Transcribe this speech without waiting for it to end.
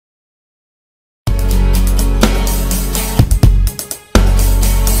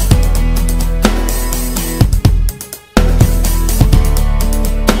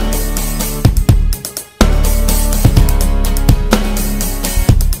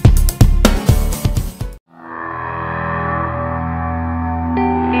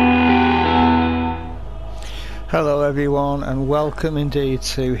everyone, and welcome indeed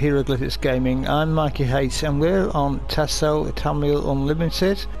to HEROglyphX Gaming. I'm Mikey H and we're on TESO Tamriel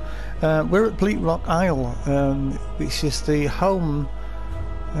Unlimited. We're at Bleak Rock Isle, which is the home,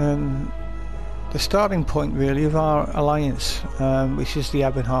 the starting point really of our alliance, which is the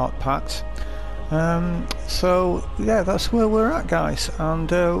Ebonheart Pact. So yeah, that's where we're at, guys, and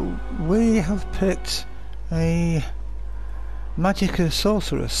we have picked a magic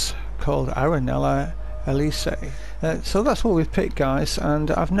sorceress called Ahranella. So that's what we've picked, guys, and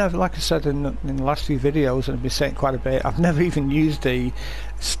I've never, like I said in the last few videos, and I've been saying quite a bit, I've never even used the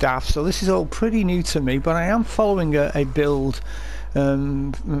staff, so this is all pretty new to me, but I am following a build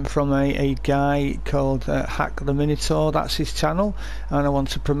from a guy called Hack the Minotaur. That's his channel, and I want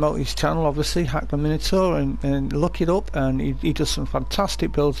to promote his channel, obviously, Hack the Minotaur, and look it up, and he does some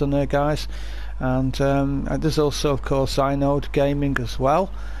fantastic builds on there, guys. And there's also, of course, Zinode Gaming as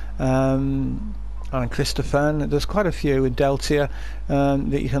well, and Christopher. There's quite a few in Deltia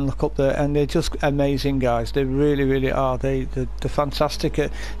that you can look up there, and they're just amazing, guys. They really are. They're fantastic at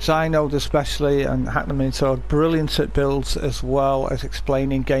Zinode especially, and Hack the Minotaur, brilliant at builds as well as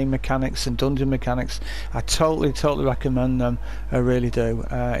explaining game mechanics and dungeon mechanics. I totally recommend them. I really do.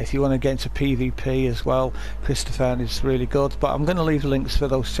 If you want to get into PvP as well, Christopher is really good, but I'm going to leave links for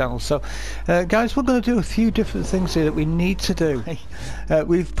those channels. So guys, we're going to do a few different things here that we need to do.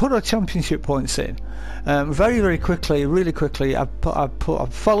 We've put our championship points in very quickly, really quickly. I'm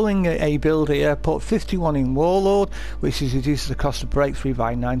following a build here. I put 51 in Warlord, which is reduces the cost of breakthrough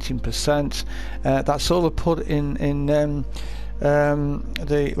by 19%. That's all I put in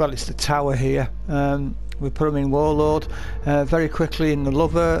it's the tower here. We put them in Warlord. Very quickly in the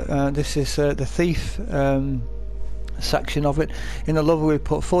Lover, this is the Thief section of it. In the Lover we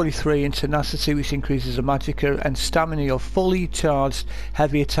put 43 in Tenacity, which increases the magicka and stamina of fully charged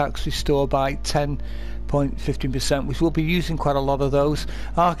heavy attacks restore by 10.15%, which we'll be using quite a lot of those.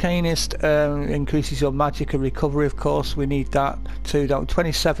 Arcanist increases your magicka recovery, of course, we need that too.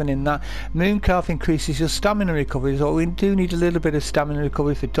 27 in that. Mooncarve increases your stamina recovery, so we do need a little bit of stamina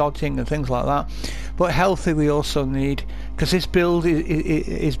recovery for dodging and things like that. But healthy we also need, because this build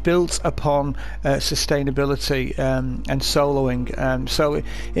is built upon sustainability and soloing, so it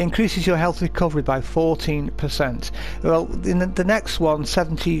increases your health recovery by 14%. Well, in the next one,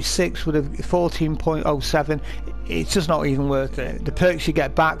 76 with a 14.07, it's just not even worth it. The perks you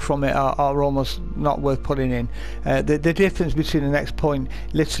get back from it are almost not worth putting in. The difference between the next point,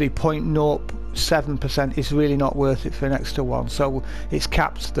 literally 0.07%, is really not worth it for an extra one, so it's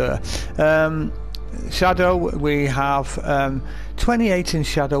capped there. Shadow, we have 28 in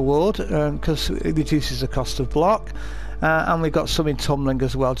Shadow Ward, because it reduces the cost of block, and we've got some in Tumbling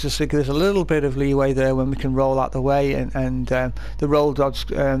as well, just so there's a little bit of leeway there when we can roll out the way, and the roll dodge,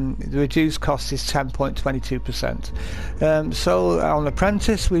 the reduced cost is 10.22%. So on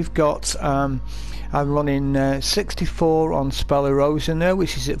Apprentice we've got I'm running 64 on Spell Erosion there,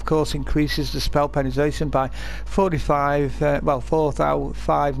 which is, of course, increases the spell penetration by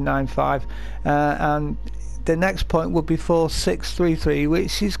 4,595, and the next point would be 4,633,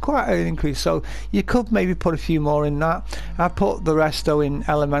 which is quite an increase, so you could maybe put a few more in that. I put the rest though in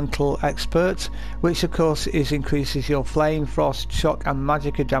Elemental Expert, which of course increases your flame, frost, shock and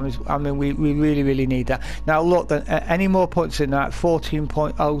magicka damage. I mean, we really need that. Now look, any more points in that,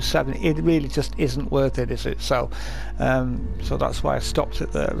 14.07, it really just isn't worth it, is it? So so that's why I stopped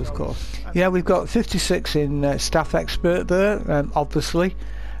it there, of course. Yeah, we've got 56 in Staff Expert there, obviously.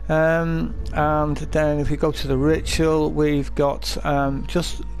 And then if we go to the Ritual, we've got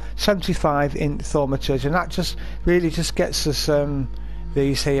just 75 in Thaumaturgy, and that just really just gets us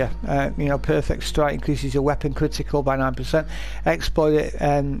these here. You know, Perfect Strike increases your weapon critical by 9%. Exploit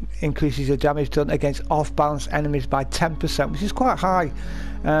increases your damage done against off-balance enemies by 10%, which is quite high.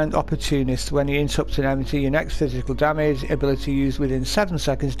 And Opportunist, when you interrupt an enemy, your next physical damage ability used within 7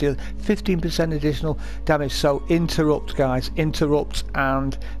 seconds deals 15% additional damage. So interrupt, guys, interrupt,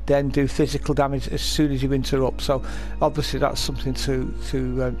 and then do physical damage as soon as you interrupt. So obviously that's something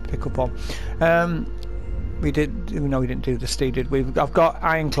to pick up on. We didn't do the steed, did we? I've got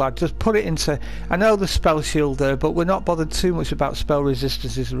Ironclad. Just put it into. I know the spell shield there, but we're not bothered too much about spell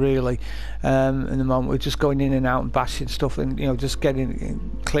resistances really. In the moment, we're just going in and out and bashing stuff, and just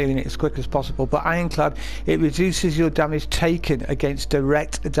clearing it as quick as possible. But Ironclad, it reduces your damage taken against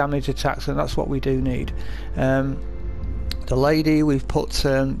direct damage attacks, and that's what we do need. The Lady, we've put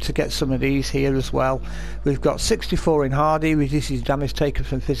to get some of these here as well. We've got 64 in Hardy, reduces damage taken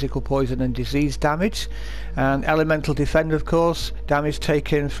from physical poison and disease damage. And Elemental Defender, of course, damage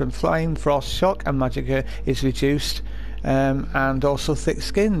taken from flame, frost, shock and magicka is reduced. and also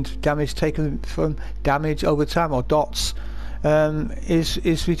thick-skinned. Damage taken from damage over time, or dots,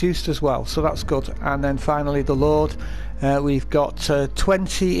 is reduced as well, so that's good. And then finally the Lord, we've got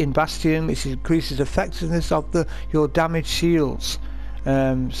 20 in Bastion, which increases effectiveness of your damage shields,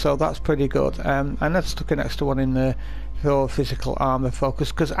 so that's pretty good. And let's stick an extra one in there for physical armor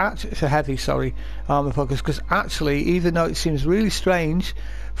focus, because actually it's a heavy, armor focus, because actually, even though it seems really strange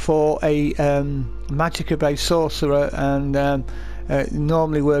for a magicka based sorcerer, and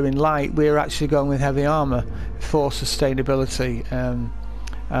normally we're in light, we're actually going with heavy armor for sustainability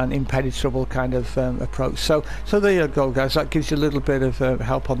and impenetrable kind of approach. So there you go, guys. That gives you a little bit of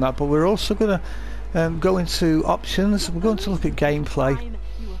help on that. But we're also going to go into options. We're going to look at gameplay,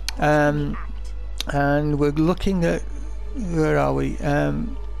 and we're looking at, where are we?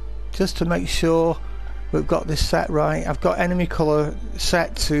 Just to make sure we've got this set right. I've got enemy color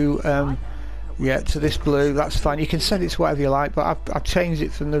set to yeah, to this blue. That's fine. You can set it to whatever you like, but I've changed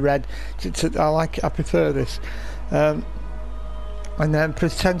it from the red to I prefer this. And then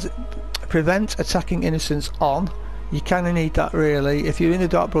prevent attacking innocents on. You kind of need that, really. If you're in the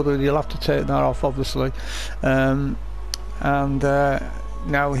Dark Brotherhood, you'll have to take that off, obviously. And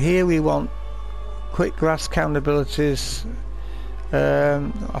now here we want quick grass count abilities.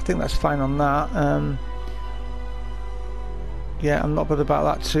 I think that's fine on that. Yeah, I'm not bothered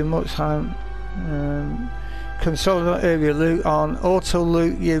about that too much. Consolidate area loot on. Auto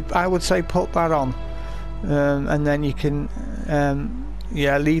loot, I would say put that on, and then you can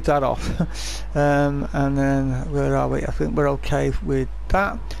yeah, leave that off. And then where are we? I think we're okay with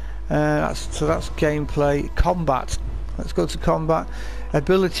that. So that's gameplay. Combat, let's go to combat.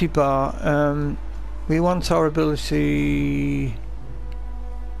 Ability bar, we want our ability,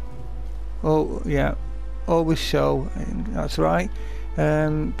 oh yeah, always show, that's right.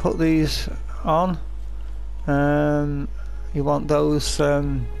 Put these on. You want those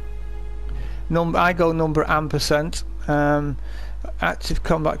number, I go number and percent. Active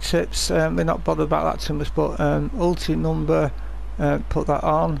combat tips, we're not bothered about that too much, but ulti number, put that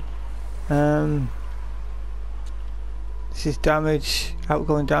on. This is damage,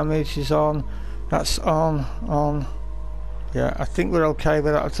 outgoing damage is on, that's on. Yeah, I think we're okay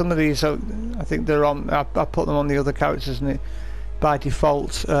with that. Some of these, I think they're on, I put them on the other characters, and it by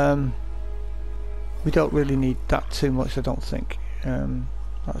default, we don't really need that too much, I don't think.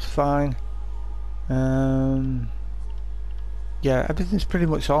 That's fine. Yeah, everything's pretty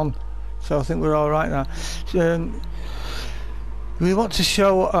much on, so I think we're all right now. We want to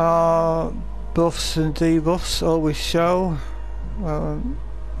show our buffs and debuffs. Always show.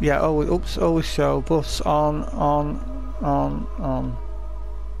 Yeah, always show buffs on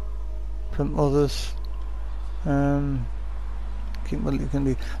from others. What you can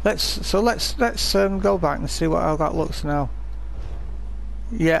do. Let's go back and see how that looks now.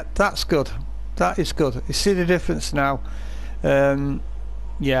 Yeah, that's good. That is good. You see the difference now.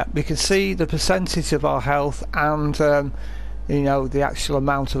 Yeah, we can see the percentage of our health, and you know, the actual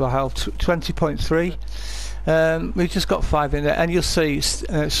amount of our health. 20.3. We've just got 5 in there, and you'll see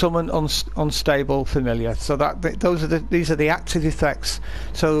summon unstable familiar. So that these are the active effects.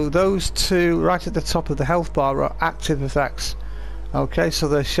 So those two right at the top of the health bar are active effects. Okay, so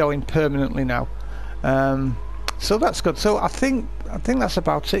they're showing permanently now. So that's good. So I think that's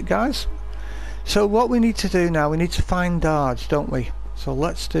about it, guys. So what we need to do now, we need to find Darge, don't we? So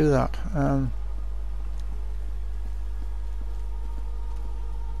let's do that.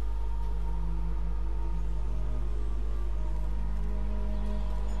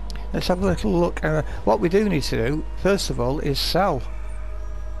 Let's have a little look. What we do need to do, first of all, is sell.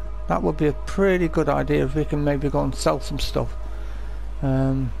 That would be a pretty good idea if we can maybe go and sell some stuff.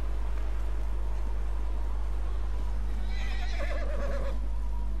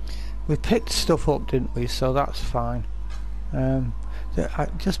 We picked stuff up, didn't we? So that's fine.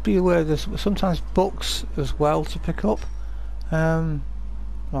 Just be aware there's sometimes books as well to pick up.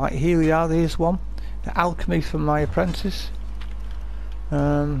 Like here we are, there's one. The Alchemy from My Apprentice.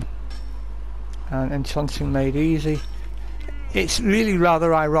 And Enchanting Made Easy. It's really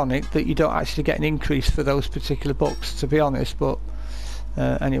rather ironic that you don't actually get an increase for those particular books, to be honest, but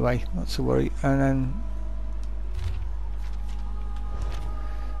anyway, not to worry. And then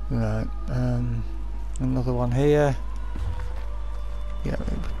right, another one here. Yeah,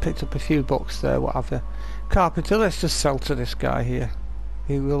 picked up a few books there, what have you. Carpenter, let's just sell to this guy here.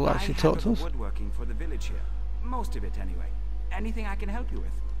 He will actually talk to us. Woodworking for the village here. Most of it anyway. Anything I can help you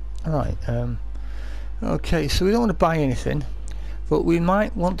with? Alright, okay, so we don't want to buy anything, but we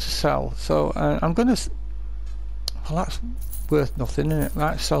might want to sell. So I'm going to, well, that's worth nothing, isn't it?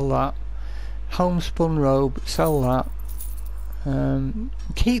 Right, sell that. Homespun robe, sell that.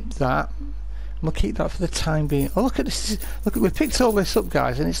 Keep that. We'll keep that for the time being. Oh, look at this! Look, we picked all this up,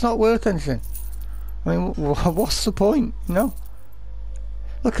 guys, and it's not worth anything. I mean, what's the point? You know?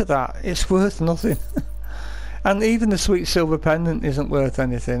 Look at that! It's worth nothing. And even the sweet silver pendant isn't worth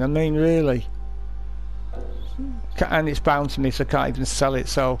anything. I mean, really. And it's bound to me, so I can't even sell it.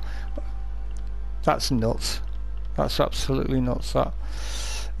 So that's nuts. That's absolutely nuts. That.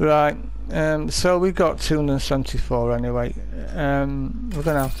 Right. So we've got 274 anyway. We're going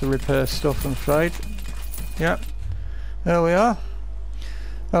to have to repair stuff, I'm afraid. Yep. There we are.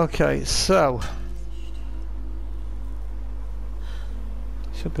 Okay, so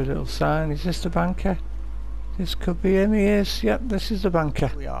should be a little sign. Is this the banker? This could be him. He is. Yep, this is the banker.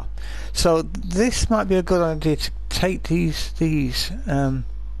 Here we are. So this might be a good idea to take these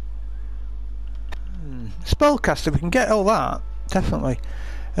spellcaster. We can get all that, definitely.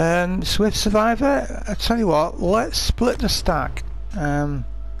 Swift survivor. I tell you what, let's split the stack. And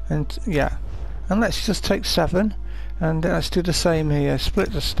yeah, and let's just take 7, and let's do the same here.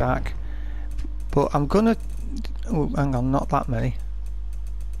 Split the stack. But I'm gonna. Oh, hang on, not that many.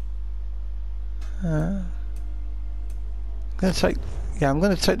 I'm gonna take. Yeah, I'm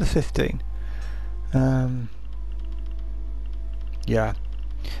gonna take the 15. Yeah,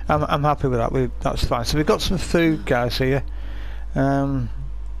 I'm happy with that. That's fine. So we've got some food, guys, here.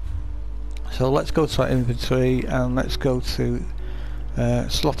 So let's go to our inventory and let's go to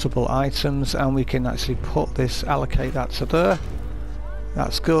slottable items, and we can actually put this, allocate that to there.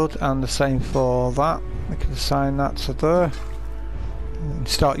 That's good, and the same for that. We can assign that to there and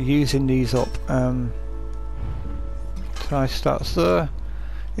start using these up. Try starts there.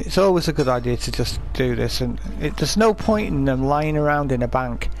 It's always a good idea to just do this, and there's no point in them lying around in a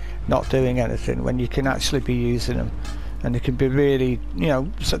bank not doing anything when you can actually be using them. And it can be really, you know,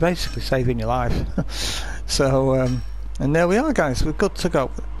 so basically saving your life. So, and there we are, guys. We're good to go.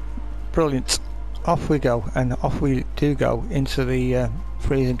 Brilliant. Off we go, and off we do go into the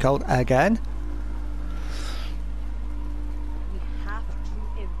freezing cold again. We have to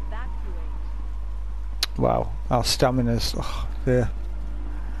evacuate. Wow, our stamina's there.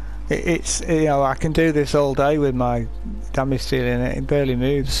 It's, you know, I can do this all day with my damage dealing. It barely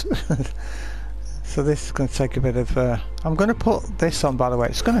moves. So this is going to take a bit of. I'm going to put this on, by the way.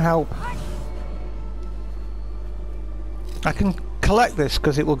 It's going to help. I can collect this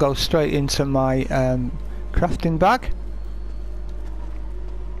because it will go straight into my crafting bag.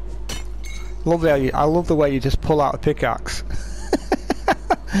 I love the way you just pull out a pickaxe.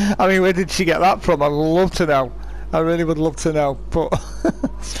 I mean, where did she get that from? I'd love to know. I really would love to know. But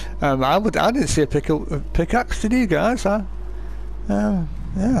I didn't see a pickaxe, did you guys? Yeah.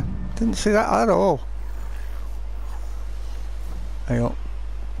 Didn't see that at all. Hang on,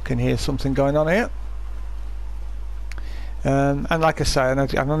 can hear something going on here. And like I say, I know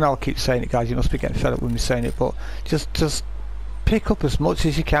I'll keep saying it, guys. You must be getting fed up with me saying it, but just pick up as much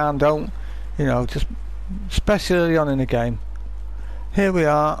as you can. Don't, you know, just especially early on in the game. Here we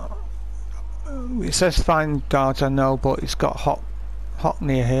are. It says find guards, I know, but it's got hot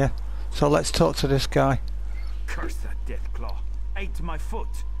near here. So let's talk to this guy. Curse that Deathclaw! Ate my foot.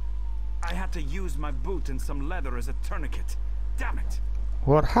 I had to use my boot and some leather as a tourniquet. Damn it!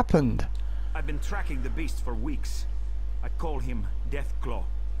 What happened? I've been tracking the beast for weeks. I call him Deathclaw.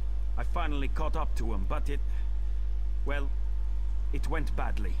 I finally caught up to him, but it went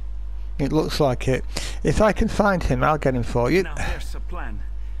badly. It looks like it. If I can find him, I'll get him for you. Now there's a plan.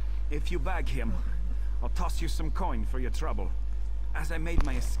 If you bag him, I'll toss you some coin for your trouble. As I made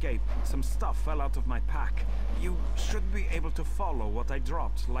my escape, some stuff fell out of my pack. You should be able to follow what I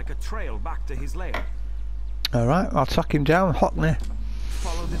dropped, like a trail back to his lair. Alright, I'll track him down, Hockney.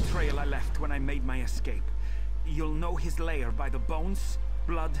 Follow the trail I left when I made my escape. You'll know his lair by the bones,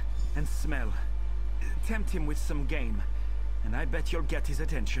 blood, and smell. Tempt him with some game, and I bet you'll get his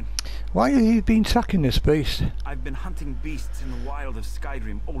attention. Why have you been tracking this beast? I've been hunting beasts in the wild of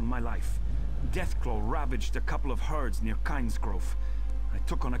Skyrim all my life. Deathclaw ravaged a couple of herds near Kynesgrove. I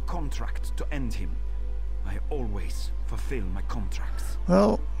took on a contract to end him. I always fulfill my contracts.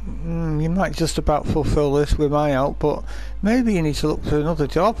 Well, you might just about fulfill this with my help, but maybe you need to look for another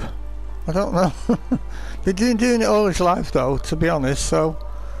job. I don't know. He's been doing it all his life, though, to be honest, so...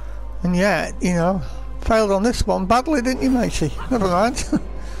 And yet, you know, failed on this one badly, didn't you, matey? Never mind.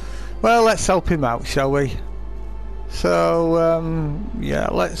 Well, let's help him out, shall we? So, yeah,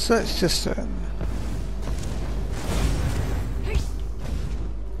 let's just...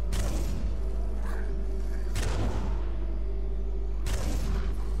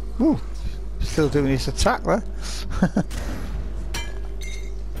 Ooh, still doing his attack there.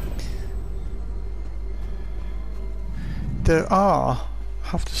 there are, I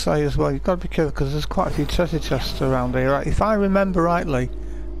have to say as well, you've got to be careful because there's quite a few treasure chests around here. Right? If I remember rightly,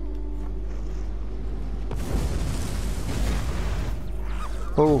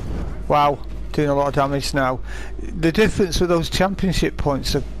 oh wow, doing a lot of damage now. The difference with those championship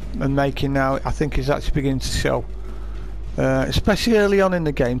points are making now, I think, is actually beginning to show. Especially early on in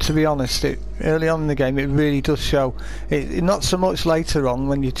the game, to be honest. Early on in the game it really does show. Not so much later on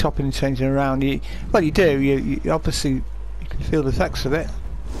when you're chopping and changing around. Well, you do. You obviously you can feel the effects of it.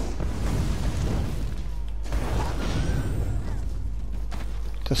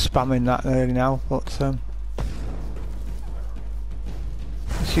 Just spamming that early now, but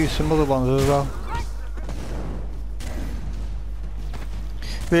let's use some other ones as well.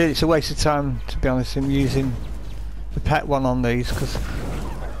 Really, it's a waste of time, to be honest, in using the pet one on these, because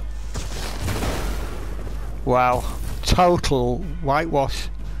wow, total whitewash.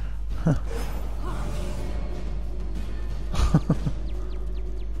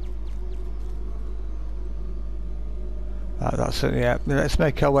 That's it. Yeah, let's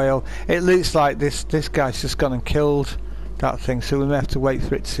make our way over. It looks like this guy's just gone and killed that thing, so we may have to wait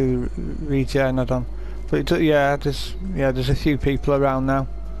for it to regen. I don't. But there's a few people around now.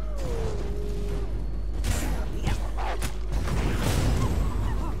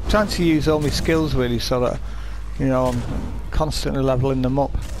 Trying to use all my skills really, so that I'm constantly leveling them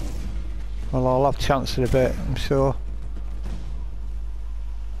up. Well, I'll have chance in a bit, I'm sure.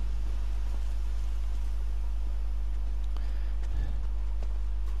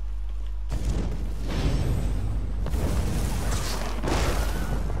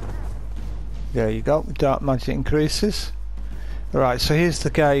 There you go, dark magic increases. Right, so here's the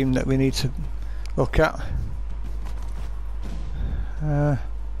game that we need to look at.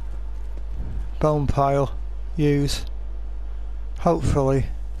 Bone pile, use, hopefully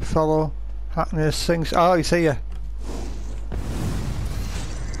follow Ahranella's things. Oh, he's here.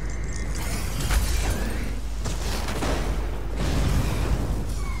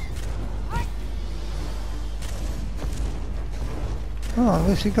 Oh,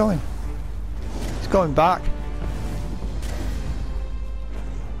 where's he going? He's going back.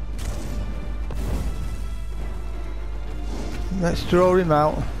 Let's draw him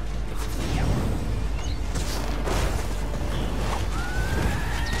out.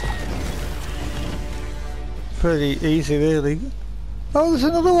 Pretty easy really. Oh, there's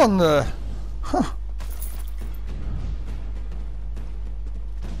another one there. Huh.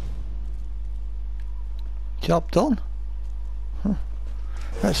 Job done. Huh.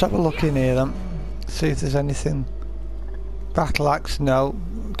 Let's have a look in here then. See if there's anything. Battle axe, no.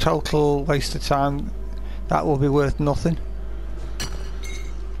 Total waste of time. That will be worth nothing.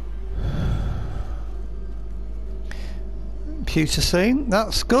 Computer scene,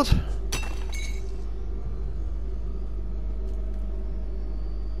 that's good.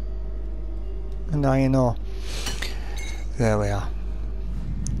 And now you know. There we are.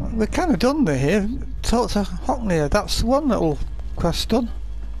 We're kind of done there here. Talk to Ahranella. That's one little quest done.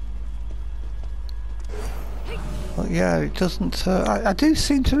 But yeah, it doesn't. I do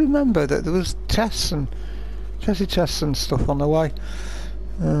seem to remember that there was tests and treasure chests and stuff on the way.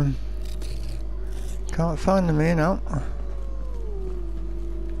 Can't find them here now.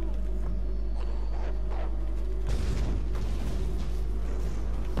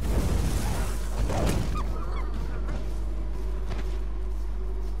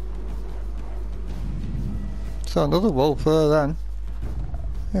 So another wolf there then.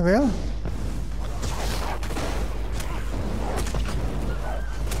 Here we are.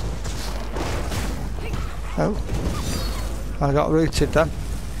 Oh, I got rooted then.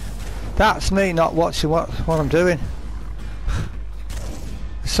 That's me not watching what I'm doing.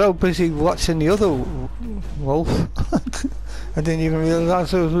 So busy watching the other wolf, I didn't even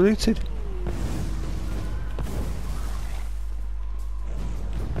realise I was rooted.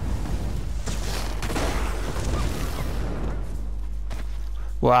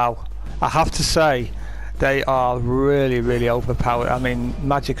 Wow, I have to say they are really overpowered. I mean,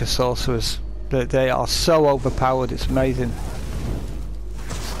 magic sorcerers, they are so overpowered, it's amazing.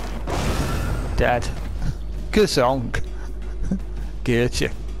 Dead. Gazonk. Get you.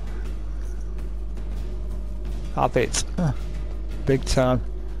 Have it. Big time.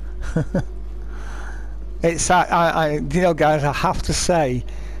 It's guys, I have to say,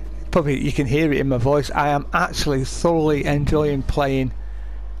 probably you can hear it in my voice, I am actually thoroughly enjoying playing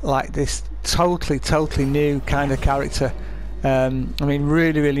like this totally new kind of character. I mean,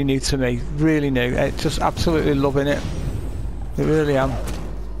 really new to me, really new. Just absolutely loving it. I really am.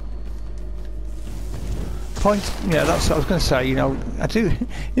 Yeah, that's what I was going to say. I do.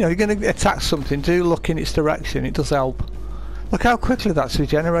 You're going to attack something, do look in its direction. It does help. Look how quickly that's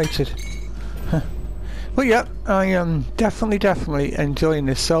regenerated. But yeah, I am definitely enjoying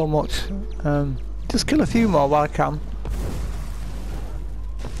this so much. Just kill a few more while I can.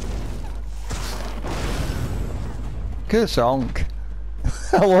 Good song.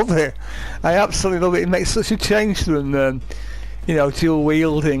 I love it. I absolutely love it. It makes such a change from you know, dual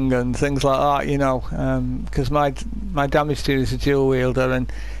wielding and things like that, you know, because my damage dealer is a dual wielder,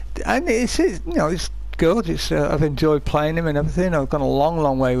 and it's you know, it's good. It's I've enjoyed playing him and everything. I've gone a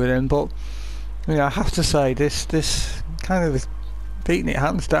long way with him, but you know, I have to say this kind of is beating it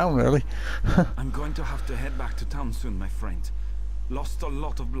hands down, really. I'm going to have to head back to town soon, my friend. Lost a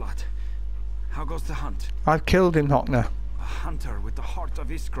lot of blood. How goes the hunt? I've killed him, Hockner. A hunter with the heart of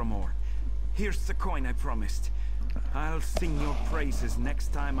Iskramor. Here's the coin I promised. I'll sing your praises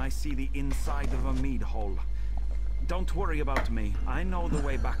next time I see the inside of a mead hall. Don't worry about me. I know the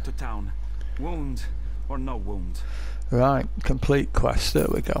way back to town. Wound or no wound. Right, complete quest. There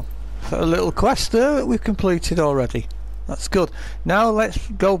we go. So a little quest there that we've completed already. That's good. Now let's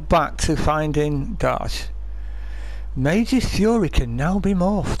go back to finding Darsh. Mage's Fury can now be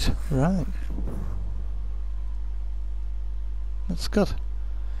morphed. Right. That's good.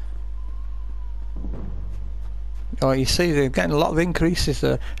 Oh, you see they're getting a lot of increases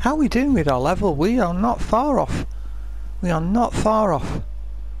there. How are we doing with our level? We are not far off. We are not far off.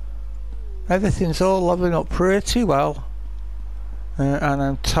 Everything's all leveling up pretty well. And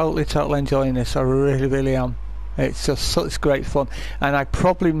I'm totally enjoying this. I really am. It's just such great fun. And I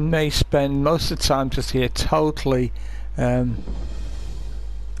probably may spend most of the time just here totally...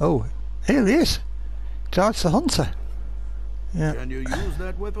 Oh, here he is. George the Hunter. Yeah. Can you use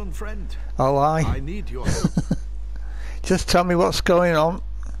that weapon, friend? Oh, I need your help. Just tell me what's going on.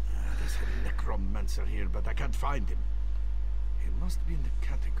 There's a necromancer here, but I can't find him. He must be in the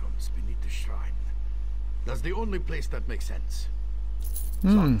catacombs beneath the shrine. That's the only place that makes sense.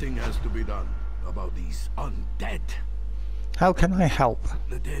 Something has to be done about these undead. How can I help?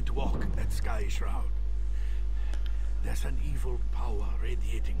 The dead walk at Sky Shroud. There's an evil power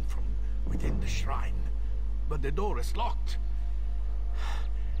radiating from within the shrine, but the door is locked.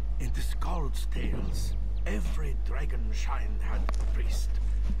 In the Skald's tales, every dragon shrine had a priest.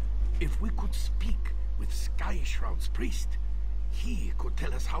 If we could speak with Sky Shroud's priest, he could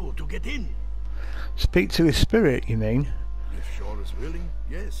tell us how to get in. Speak to his spirit, you mean? If Shore is willing,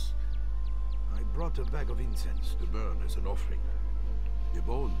 yes. I brought a bag of incense to burn as an offering. The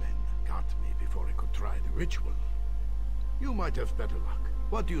bone men got me before I could try the ritual. You might have better luck.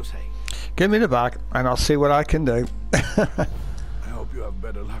 What do you say? Give me the bag and I'll see what I can do. I hope you have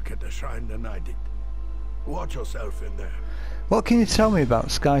better luck at the shrine than I did. Watch yourself in there. What can you tell me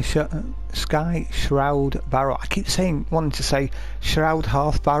about Sky Shroud Barrow? I keep wanting to say Shroud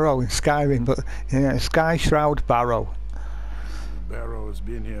Hearth Barrow in Skyrim, but yeah, Sky Shroud Barrow. The barrow has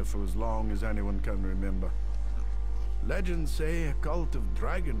been here for as long as anyone can remember. Legends say a cult of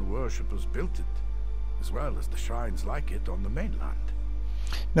dragon worshippers built it, as well as the shrines like it on the mainland.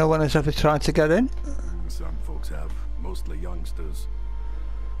 No one has ever tried to get in? Some folks have, mostly youngsters.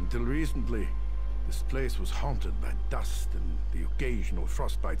 Until recently, this place was haunted by dust and the occasional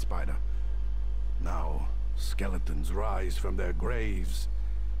frostbite spider. Now, skeletons rise from their graves.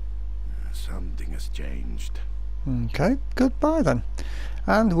 Something has changed. Okay, goodbye then.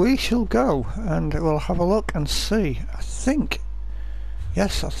 And we shall go and we'll have a look and see. I think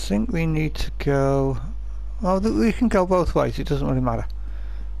we need to go... Oh, we can go both ways, it doesn't really matter.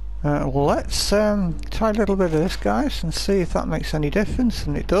 Let's try a little bit of this, guys, and see if that makes any difference,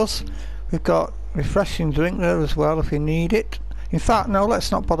 and it does. We've got refreshing drink there as well if you need it. In fact, no,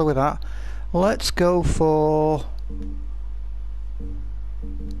 let's not bother with that. Let's go for...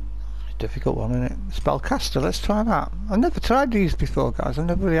 difficult one, isn't it? Spellcaster, let's try that. I've never tried these before, guys. I've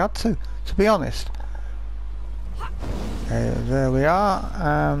never really had to be honest. There we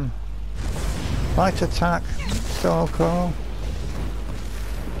are. Light attack, stone call.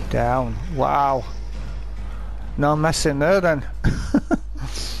 Down. Wow. No messing there then.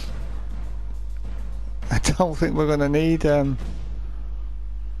 I don't think we're going to need... I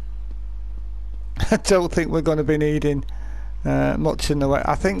don't think we're going to be needing much in the way.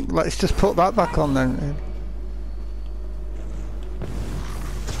 I think let's just put that back on then.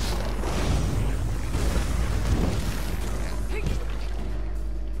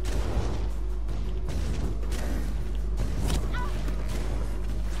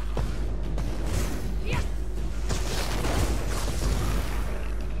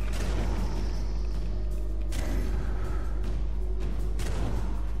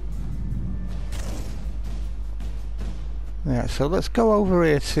 Yeah, so let's go over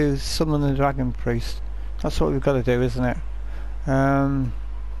here to summon the Dragon Priest. That's what we've got to do, isn't it? You're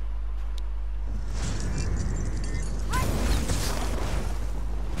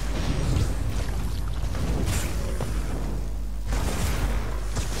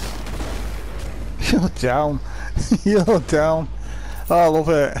down. You're down. Oh, I love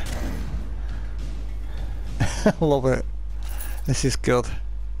it. I love it. This is good.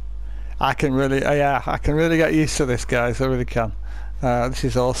 I can really, yeah, I can really get used to this, guys. I really can. This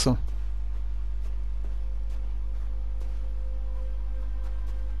is awesome.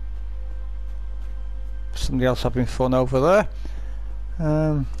 Somebody else having fun over there.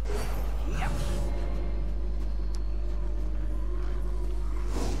 Huh.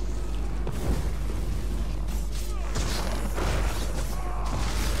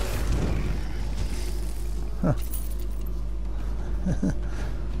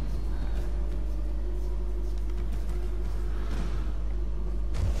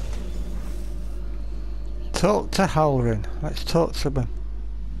 Talk to Halrin. Let's talk to him.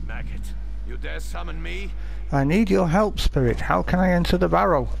 Maggot, you dare summon me? I need your help, Spirit. How can I enter the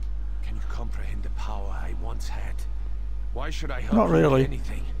barrow? Can you comprehend the power I once had? Why should I help Not you really. with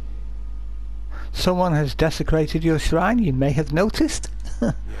anything? Someone has desecrated your shrine, you may have noticed.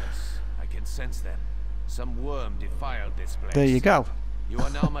 Yes, I can sense them. Some worm defiled this place. There you go. You are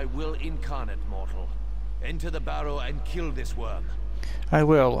now my will incarnate, mortal. Enter the barrow and kill this worm. I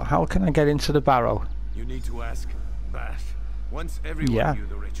will. How can I get into the barrow? You need to ask Bath. Once everyone knew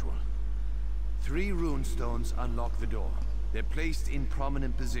the ritual. 3 rune stones unlock the door. They're placed in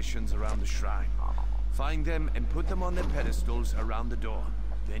prominent positions around the shrine. Find them and put them on their pedestals around the door.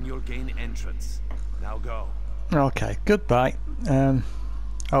 Then you'll gain entrance. Now go. Okay, goodbye.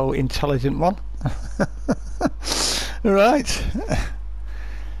 Oh, intelligent one. Right.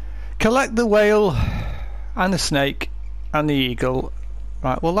 Collect the whale and the snake and the eagle.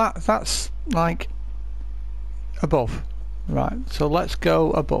 Right, well that's like above. Right, so let's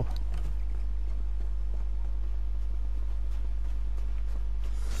go above.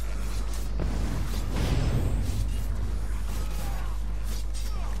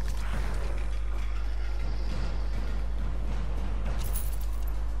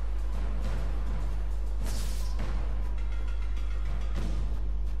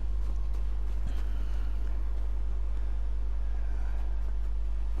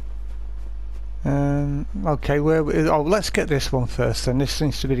 Okay, oh, let's get this one first then. This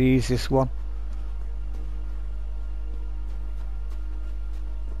seems to be the easiest one.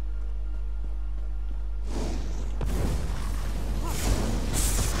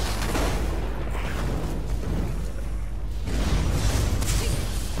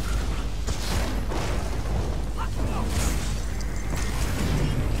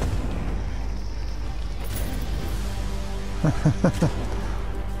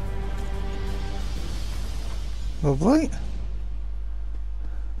 Lovely.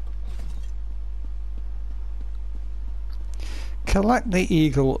 Collect the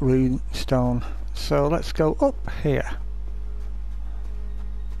eagle rune stone. So let's go up here.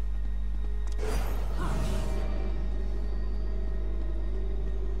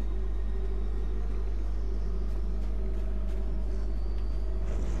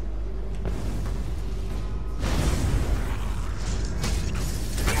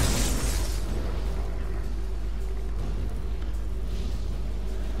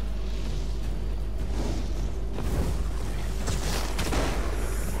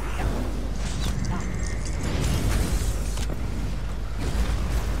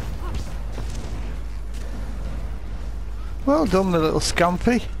 Well done, the little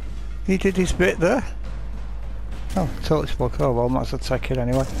scampy. He did his bit there. Oh, torch book. Oh well, might as well take it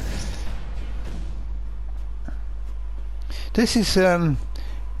anyway. This is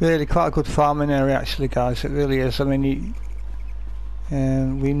really quite a good farming area actually, guys. It really is. I mean,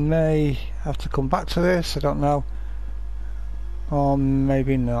 we may have to come back to this, I don't know. Or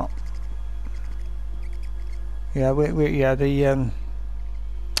maybe not. Yeah,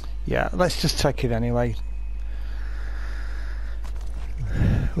 yeah, let's just take it anyway.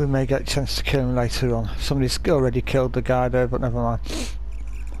 We may get a chance to kill him later on. Somebody's already killed the guy there, but never mind.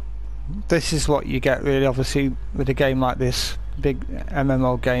 This is what you get really, obviously, with a game like this, big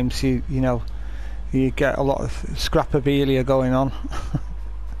MMO games. You know, you get a lot of scrapabilia going on.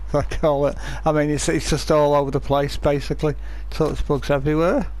 I call it. I mean, it's just all over the place basically. Torch bugs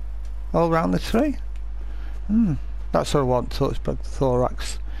everywhere, all around the tree. That's what I want. Torch bug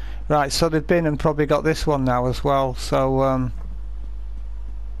thorax. Right, so they've been and probably got this one now as well. So.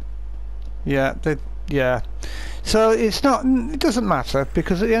 Yeah, so it's not, it doesn't matter,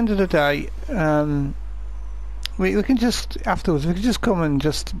 because at the end of the day we can just afterwards, we can just come and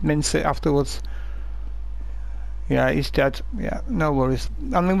just mince it afterwards. Yeah, he's dead. Yeah, no worries.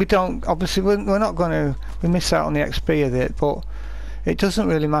 I mean, we don't, obviously we're not going to, we miss out on the XP of it, but it doesn't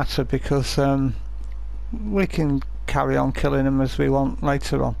really matter because we can carry on killing them as we want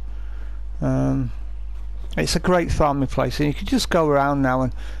later on. It's a great farming place, and you can just go around now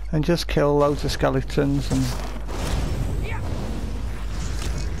and just kill loads of skeletons and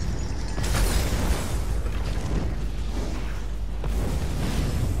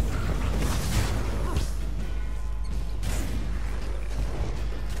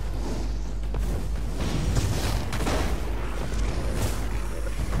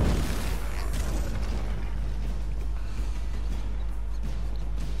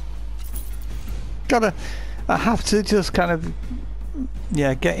I have to just kind of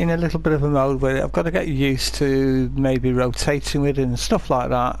get in a little bit of a mode where I've got to get used to maybe rotating with it and stuff like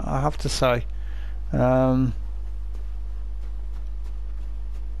that, I have to say.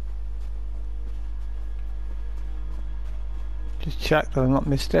 Just check that I've not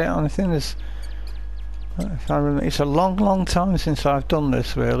missed it on anything. If I remember, it's a long time since I've done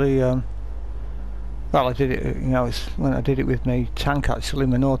this really. Well, I did it, it's when I did it with my tank actually,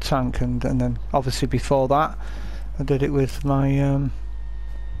 my Nord tank, and then obviously before that I did it with my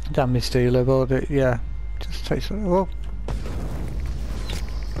damage dealer, but it, just takes a while.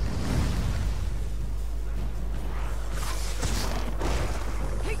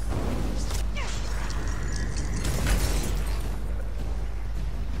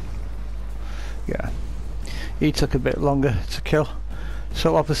 Yeah, he took a bit longer to kill.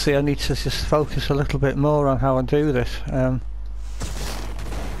 So obviously I need to just focus a little bit more on how I do this.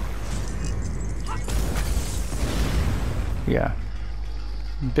 Yeah,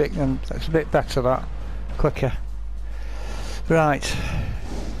 that's a bit better, that quicker. Right.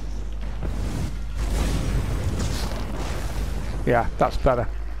 Yeah, that's better.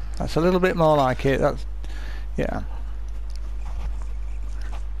 That's a little bit more like it. That's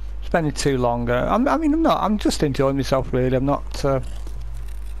spending too long. I mean, I'm not. I'm just enjoying myself really. I'm not.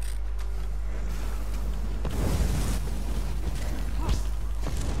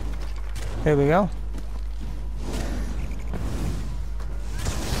 Here we go.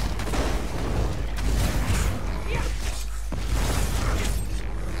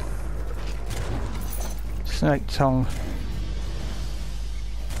 Snake tongue.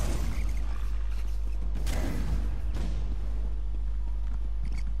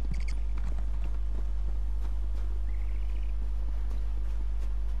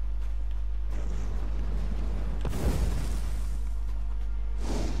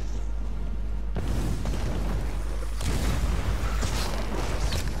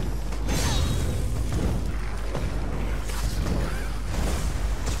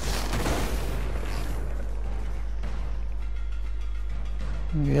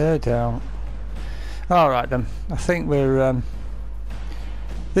 Yeah, down. Alright then, I think we're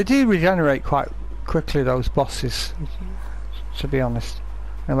they do regenerate quite quickly, those bosses, to be honest.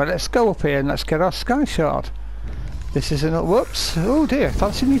 Anyway, let's go up here and let's get our sky shard. This is an whoops, oh dear,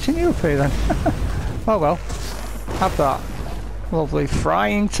 fancy meeting you up here then. Oh well, have that. Lovely,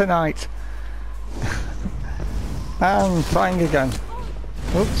 frying tonight. And frying again.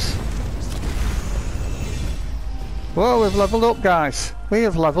 Oops. Whoa, we've leveled up, guys. We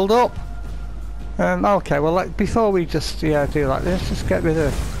have leveled up. Okay, well, before we just do that, let's just get rid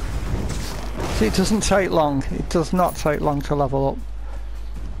of. See, it doesn't take long. It does not take long to level up.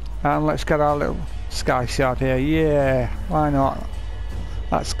 And let's get our little sky shard here. Yeah, why not?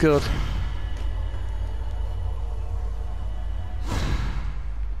 That's good.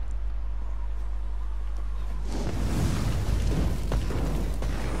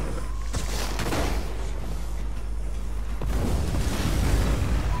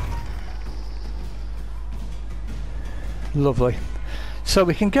 Lovely. So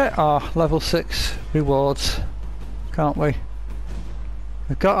we can get our level 6 rewards, can't we?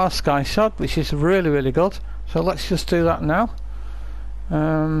 We've got our sky shard, which is really good. So let's just do that now.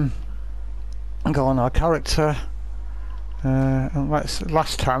 And go on our character. And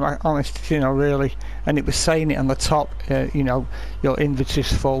last time, really, and it was saying it on the top, your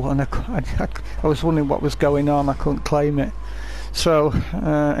inventory's full, and I was wondering what was going on. I couldn't claim it. So,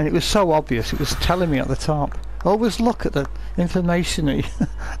 and it was so obvious. It was telling me at the top. Always look at the information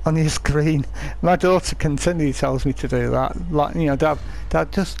on your screen. My daughter continually tells me to do that. Like,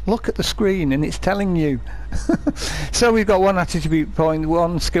 Dad, just look at the screen and it's telling you. So we've got 1 attribute point,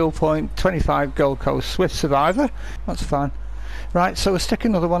 1 skill point, 25 Gold Coast Swift Survivor. That's fine. Right, so we'll stick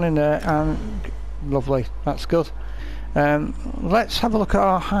another one in there, and lovely. That's good. Let's have a look at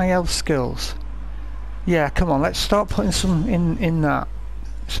our high elf skills. Yeah, come on, let's start putting some in that.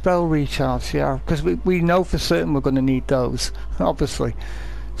 Spell recharge, yeah, because we know for certain we're going to need those, obviously.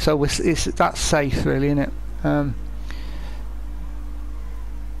 So that's safe, really, isn't it?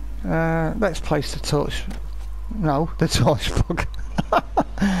 Let's place the torch. No, the torch bug.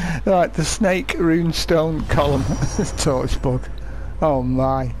 Right, the snake runestone column. Torch bug. Oh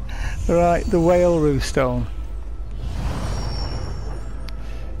my. Right, the whale runestone.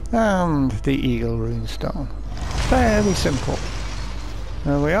 And the eagle runestone. Very simple.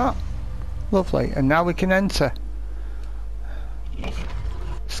 There we are. Lovely. And now we can enter.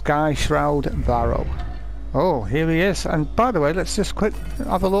 Sky Shroud Barrow. Oh, here he is. And by the way, let's just quick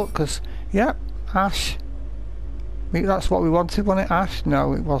have a look, because, yep, Ash. That's what we wanted, wasn't it, Ash?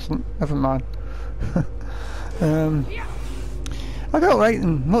 No, it wasn't. Never mind. I don't rate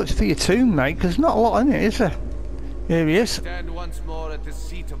them much for your tomb, mate, because not a lot in it, is there? Here he is. Stand once more at the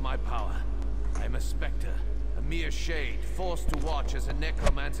seat of my power. I'm a spectre, a mere shade, forced to watch as a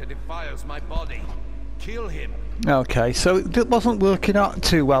necromancer defiles my body. Kill him. Okay, so it wasn't working out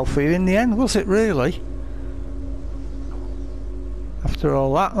too well for you in the end, was it really? After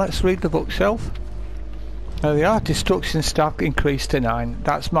all that, let's read the bookshelf. There we are. Destruction stack increased to 9.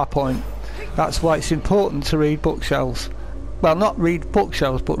 That's my point. That's why it's important to read bookshelves. Well, not read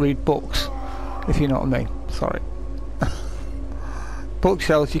bookshelves, but read books, if you know what I mean. Sorry.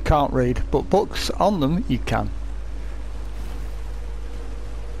 Bookshelves you can't read, but books on them you can.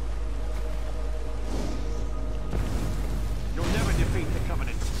 You'll never defeat the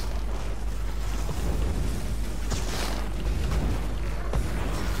Covenant.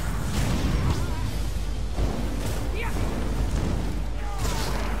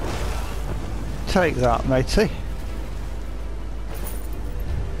 Take that, matey.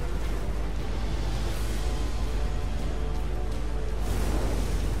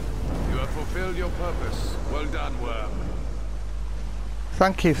 You have fulfilled your purpose. Well done, Worm.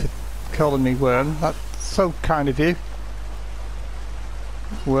 Thank you for calling me Worm. That's so kind of you.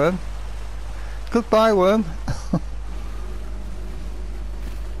 Worm. Goodbye, Worm.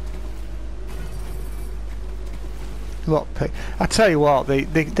 Lockpick. I tell you what, they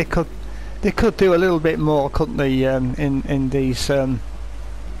could do a little bit more, couldn't they, in these urns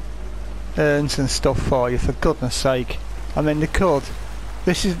and stuff for you, for goodness sake. I mean, they could.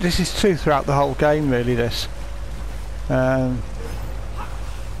 This is true throughout the whole game, really. This. They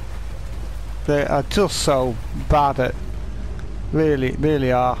are just so bad at.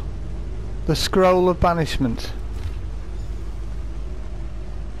 Really are. The scroll of banishment.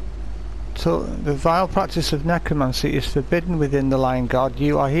 So the vile practice of necromancy is forbidden within the Lion God.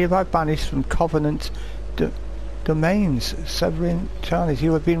 You are hereby banished from Covenant domains. Severin Charles,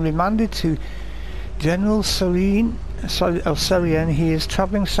 you have been remanded to General Serene. He is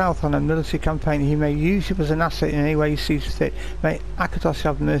travelling south on a military campaign. He may use you as an asset in any way he sees fit. May Akatos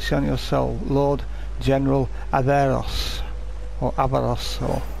have mercy on your soul, Lord General Averos, or Avaros,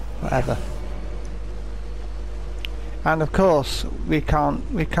 or whatever. And of course, we can't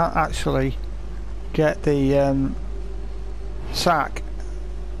actually get the sack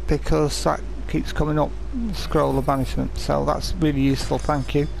because that keeps coming up. Scroll of banishment. So that's really useful.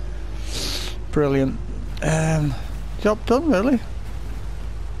 Thank you. Brilliant. Job done, really.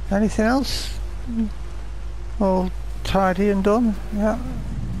 Anything else? All tidy and done. Yeah.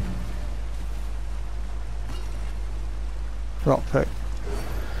 Rockpick.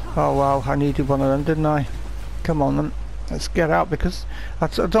 Oh wow, I needed one of them, didn't I? Come on then, let's get out, because I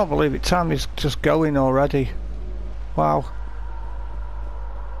don't believe it, time is just going already. Wow.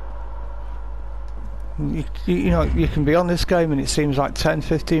 You know, you can be on this game and it seems like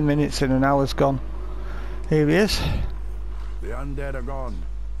 10-15 minutes and an hour's gone. Here he is. The undead are gone.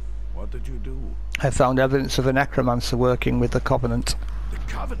 What did you do? I found evidence of a necromancer working with the Covenant. The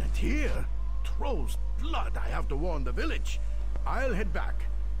Covenant here? Troll's blood, I have to warn the village. I'll head back.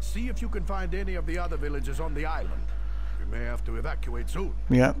 See if you can find any of the other villages on the island. We may have to evacuate soon.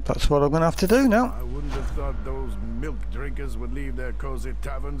 Yeah, that's what I'm going to have to do now. I wouldn't have thought those milk drinkers would leave their cozy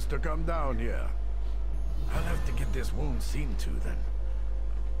taverns to come down here. I'll have to get this wound seen to then.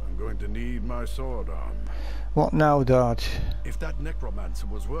 I'm going to need my sword arm. What now, Dodge? If that necromancer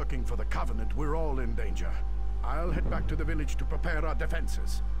was working for the Covenant, we're all in danger. I'll head back to the village to prepare our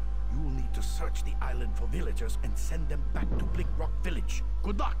defenses. You'll need to search the island for villagers and send them back to Blick Rock Village.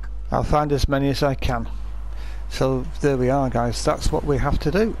 Good luck! I'll find as many as I can. So there we are, guys. That's what we have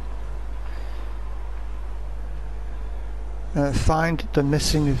to do. Find the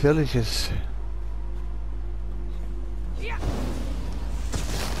missing villagers.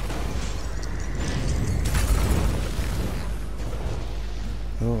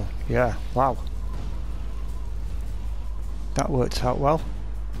 Oh, yeah, wow. That worked out well.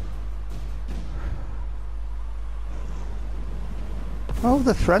 Oh,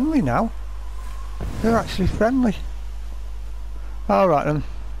 they're friendly now. They're actually friendly. Alright then.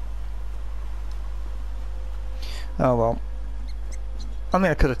 Oh well. I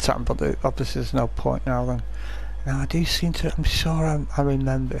mean, I could attack them, but obviously there's no point now then. Now I do seem to, I'm sure I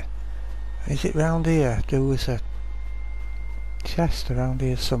remember. Is it round here? There was a chest around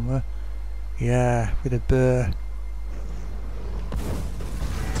here somewhere. Yeah, with a burr.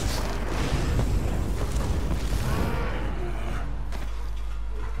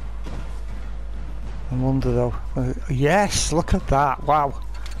 I wonder though. Yes, look at that. Wow.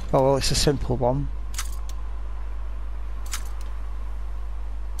 Oh well, it's a simple one.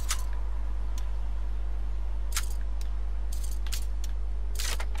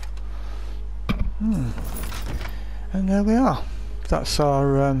 And there we are. That's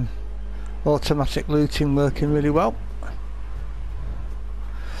our automatic looting working really well.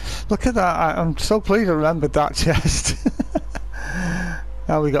 Look at that. I'm so pleased I remembered that chest.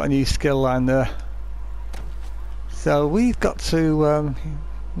 Now we got a new skill line there. So we've got to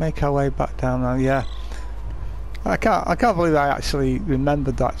make our way back down now. Yeah, I can't believe I actually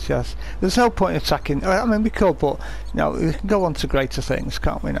remembered that chest. There's no point in attacking. I mean, we could, but you know, we can go on to greater things,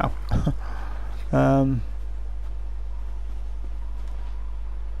 can't we now?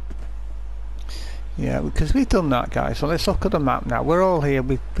 Yeah, because we've done that, guys. So let's look at the map now. We're all here.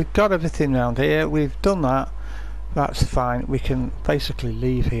 We've got everything around here. We've done that. That's fine. We can basically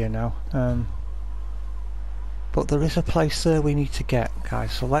leave here now. But there is a place there we need to get,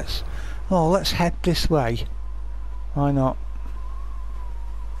 guys. So let's head this way. Why not?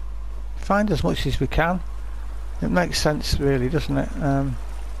 Find as much as we can. It makes sense, really, doesn't it?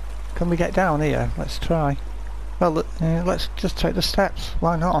 Can we get down here? Let's try. Well, let's just take the steps.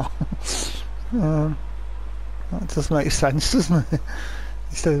 Why not? That does make sense, doesn't it?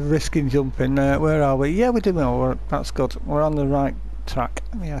 Instead of risking jumping. Where are we? Yeah, we're doing all. That's good. We're on the right track.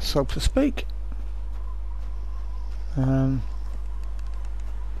 Yeah, so to speak. The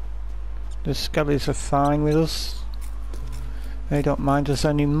skellies are fine with us. They don't mind us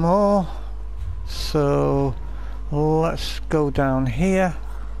anymore. So let's go down here.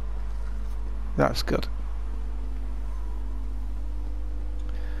 That's good.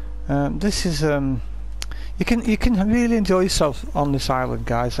 This is you can really enjoy yourself on this island,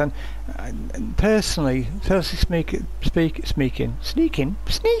 guys. And personally speaking,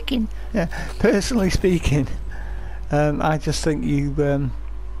 I just think you'll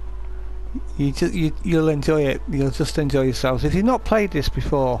enjoy it. You'll just enjoy yourselves. If you've not played this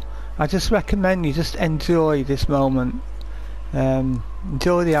before, I just recommend you just enjoy this moment.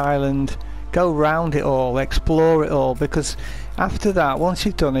 Enjoy the island. Go round it all, explore it all, because after that, once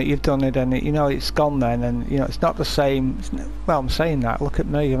you've done it, and you know it's gone then, and you know it's not the same. Well, I'm saying that. Look at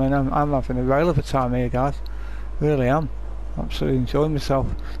me. I mean, I'm having a rail of a time here, guys. Really am. Absolutely enjoying myself.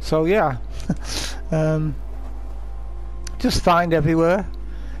 So yeah, just find everywhere.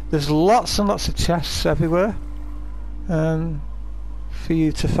 There's lots and lots of chests everywhere for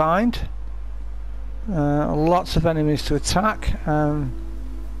you to find. Lots of enemies to attack.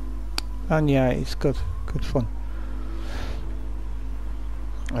 And yeah, it's good fun.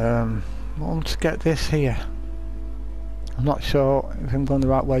 I want to get this here. I'm not sure if I'm going the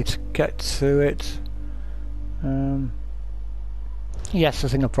right way to get to it. Yes, I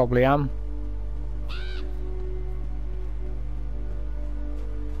think I probably am.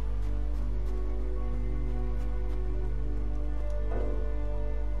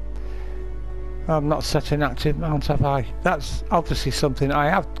 I've not set an active mount, have I? That's obviously something I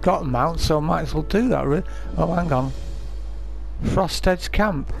have got a mount, so I might as well do that, really. Oh, hang on. Frost Edge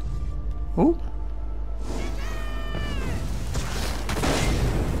Camp. Ooh.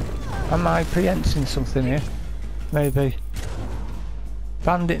 Am I preempting something here? Maybe.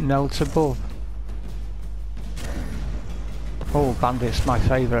 Bandit note above. Oh, bandit's my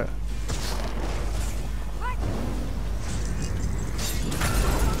favourite.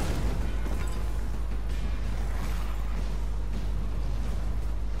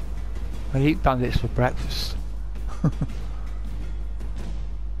 I eat bandits for breakfast.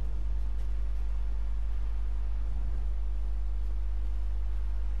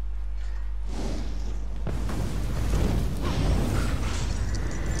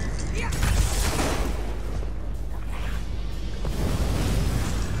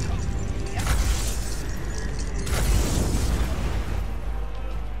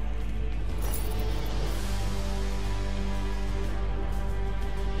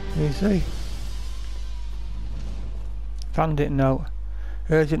 Easy. Bandit note.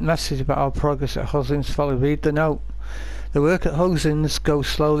 Urgent message about our progress at Hoslin's Folly. Read the note. The work at Hogsins goes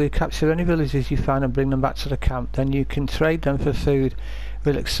slowly. Capture any villagers you find and bring them back to the camp. Then you can trade them for food.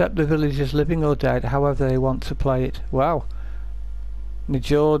 We'll accept the villagers living or dead, however they want to play it. Wow. The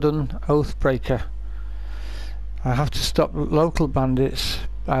Jordan Oathbreaker. I have to stop local bandits.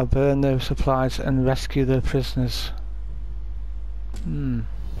 I'll burn their supplies and rescue their prisoners.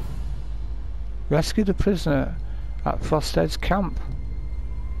 Rescue the prisoner at Frosted's camp.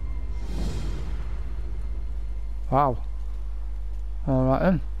 Wow. Alright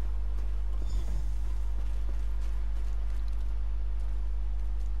then.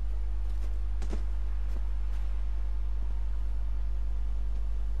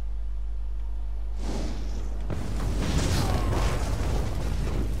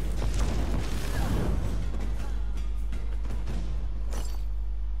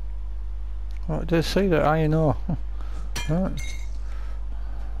 What did I say that iron ore? Right.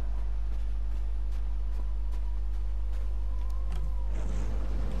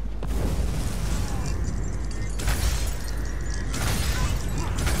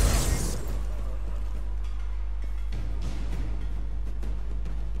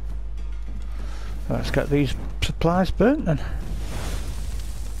 Let's get these supplies burnt then.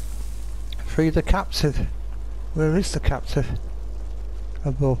 Free the captive. Where is the captive?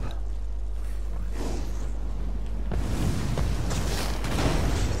 Above.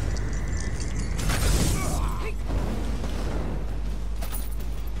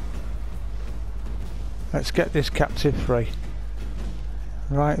 Let's get this captive free.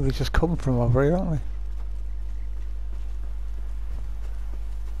 Right, we just come from over here, aren't we?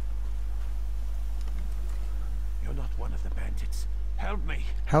 You're not one of the bandits. Help me!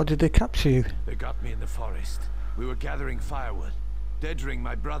 How did they capture you? They got me in the forest. We were gathering firewood. Dedring,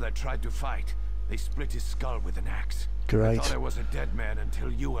 my brother, tried to fight. They split his skull with an axe. Great. I thought I was a dead man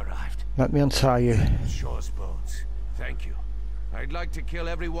until you arrived. Let me untie you. Shore's bones. Thank you. I'd like to kill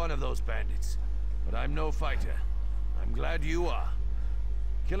every one of those bandits. But I'm no fighter. I'm glad you are.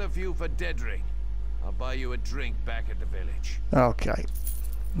 Kill a few for Dedring. I'll buy you a drink back at the village. Okay.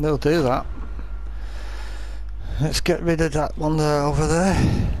 They'll do that. Let's get rid of that one there over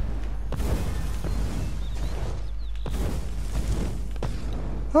there.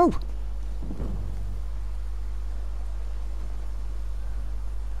 Oh!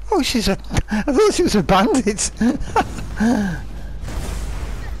 Oh, she's a... I thought she was a bandit!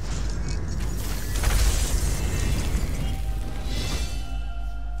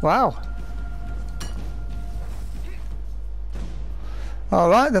 Wow.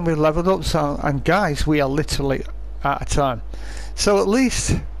 Alright, then we've leveled up, so, and guys, we are literally out of time. So at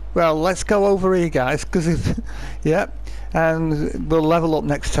least, well, let's go over here, guys, because if, yeah, and we'll level up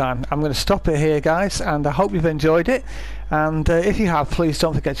next time. I'm going to stop it here, guys, and I hope you've enjoyed it. And if you have, please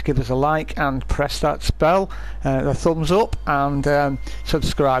don't forget to give us a like and press that bell, the thumbs up, and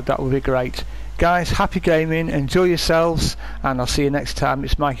subscribe. That would be great. Guys, happy gaming, enjoy yourselves, and I'll see you next time.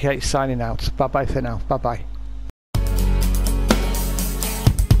 It's Mikey H signing out. Bye bye for now. Bye bye.